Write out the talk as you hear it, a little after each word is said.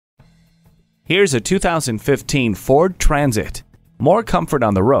Here's a 2015 Ford Transit. More comfort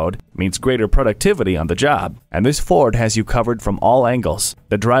on the road means greater productivity on the job, and this Ford has you covered from all angles.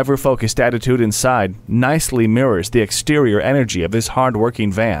 The driver-focused attitude inside nicely mirrors the exterior energy of this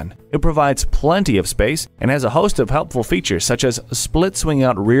hard-working van. It provides plenty of space and has a host of helpful features such as split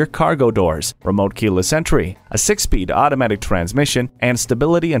swing-out rear cargo doors, remote keyless entry, a 6-speed automatic transmission, and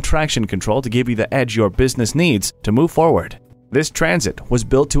stability and traction control to give you the edge your business needs to move forward. This Transit was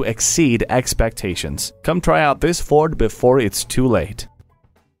built to exceed expectations. Come try out this Ford before it's too late.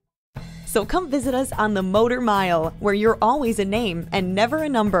 So come visit us on the Motor Mile, where you're always a name and never a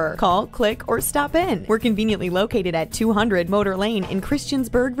number. Call, click, or stop in. We're conveniently located at 200 Motor Lane in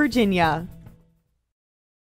Christiansburg, Virginia.